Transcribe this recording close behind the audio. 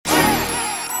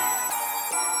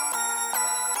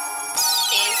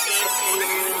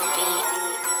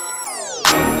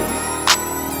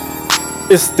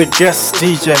It's the guest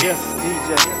DJ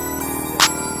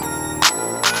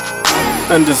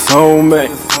and his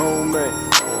homemade.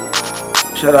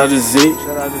 Shout out to Z,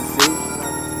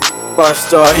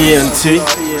 5-star ENT.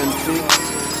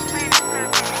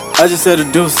 I just had to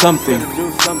do something,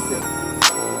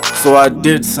 so I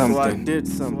did something.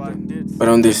 But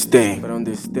on this thing,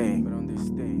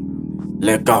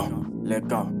 let go.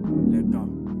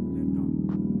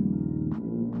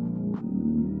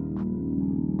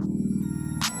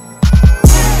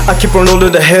 I keep on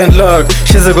holding the hand lug.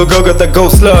 She's a go got the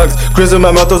ghost slugs. Grizz in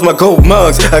my mouth, those my gold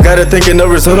mugs. I got it thinking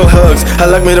horizontal hugs. I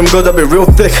like me them girls that be real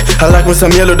thick. I like me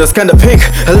some yellow that's kinda pink.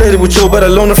 A lady with you but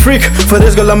alone a freak. For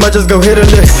this girl I might just go hit a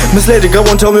lick. Miss Lady, go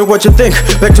on, tell me what you think.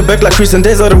 Back to back like recent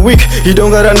days of the week. You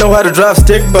don't gotta know how to drive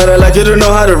stick, but I like you to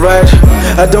know how to ride.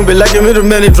 I don't be liking me too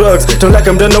many drugs. Don't like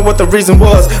them, don't know what the reason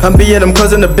was. I'm being them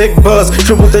causing a big buzz.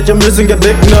 Triple that you're missing a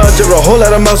big nudge. You're a whole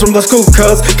lot of miles from the school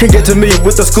cuz can't get to me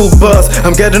with the school bus.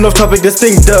 I'm getting off topic, this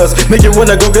thing does make you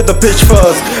wanna go get the pitch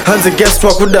fuzz. Hands against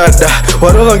walk with dada.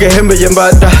 Waronge hembe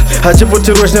yembada.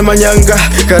 Hachiputi rush ne manyanga.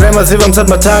 Karema ziva msat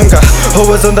matanga.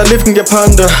 Always on the lift can get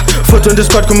panda. 420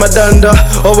 squad kumadanda.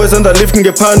 Always on the lift can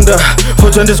get panda.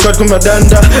 420 squad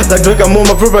kumadanda. Like Drake, I'm on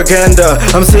my propaganda.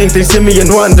 I'm seeing things see me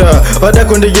and wonder. Wada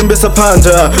kunde yimbisa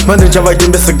panda. Mande java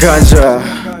yimbisa ganja.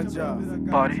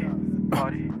 Party,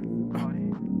 party,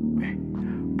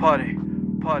 party,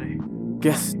 party.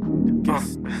 Guess.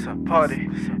 It's a party,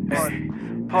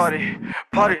 party,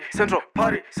 central,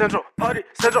 party, central, party,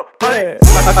 central, party.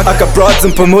 I got broads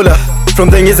in Pamula, from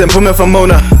Dengis and Puma from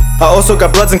Mona. I also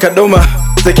got broads in Kadoma,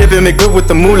 they keeping me good with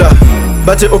the moolah.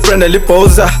 Bache uprenda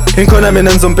lipoza, inkona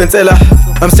mina nzompensela.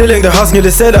 I'm stealing the house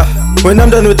ngilisela. When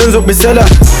I'm done with things will be seller.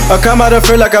 I come out of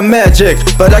her like a magic,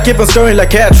 but I keep on scoring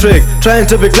like hat-trick. Trying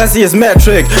to be classy as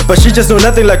metric, but she just know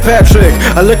nothing like Patrick.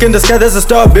 I look in the sky, there's a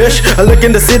star, bitch. I look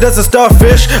in the sea, there's a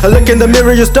starfish. I look in the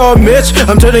mirror, you star, Mitch.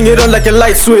 I'm turning it on like a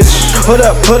light switch. Hold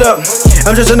up.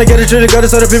 I'm just trying to get it treated. Got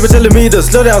this other people telling me to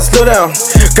slow down.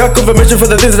 Got confirmation for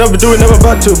the things that I've been doing, I'm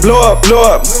about to blow up.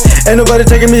 Ain't nobody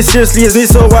taking me seriously, it's me,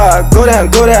 so I go down.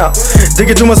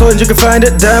 Dig it to my soul and you can find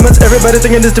it. Diamonds, everybody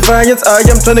thinking it's defiance. I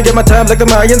am trying to get my time like the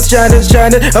Mayans, shining.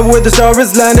 I'm where the star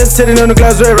is landing, sitting on the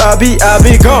clouds where I be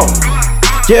gone.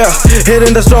 Yeah,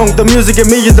 hitting the strong. The music in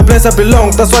me is the place I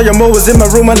belong. That's why I'm always in my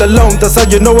room all alone. That's how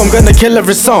you know I'm gonna kill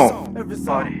every song.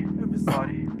 Party,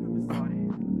 party,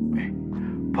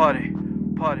 party,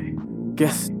 party.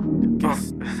 Guess.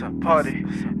 It's a party,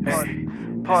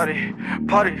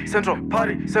 party, central,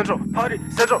 party, central, party,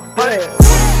 central, party.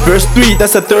 Verse 3,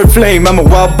 that's a third flame. I'm a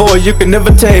wild boy you can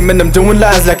never tame. And I'm doing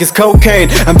lies like it's cocaine.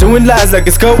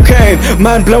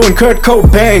 Mind blowing Kurt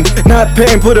Cobain. Not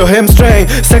pain, put a hamstring.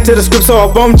 Stuck to the script so I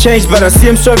won't change. But I see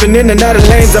him swerving in and out of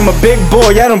lanes. I'm a big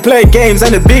boy, I don't play games. I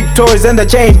need big toys and the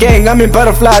chain gang. I'm in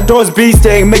butterfly doors, bee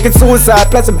sting. Making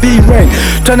suicide plus a B ring.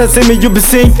 Tryna see me, you be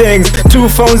seeing things. 2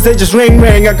 phones, they just ring.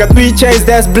 I got 3 chains,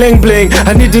 that's bling.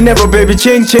 I need dinero, baby,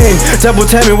 ching. Double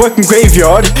timing, working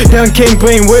graveyard. Young king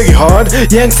playing way hard.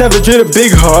 Young savage with a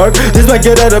big heart. This my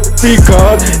get out of free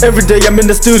card. Every day I'm in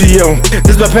the studio.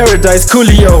 This my paradise,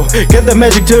 coolio. Get the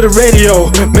magic to the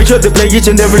radio. Make sure they play each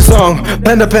and every song.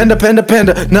 Panda.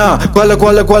 Nah,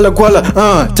 Kuala.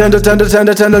 Tanda.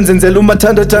 Nzinzeluma,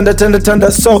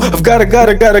 tanda. So I've gotta.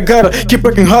 Keep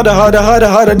working harder.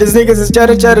 These niggas is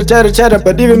chatter.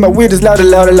 But even my weed is louder.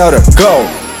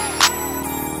 Go.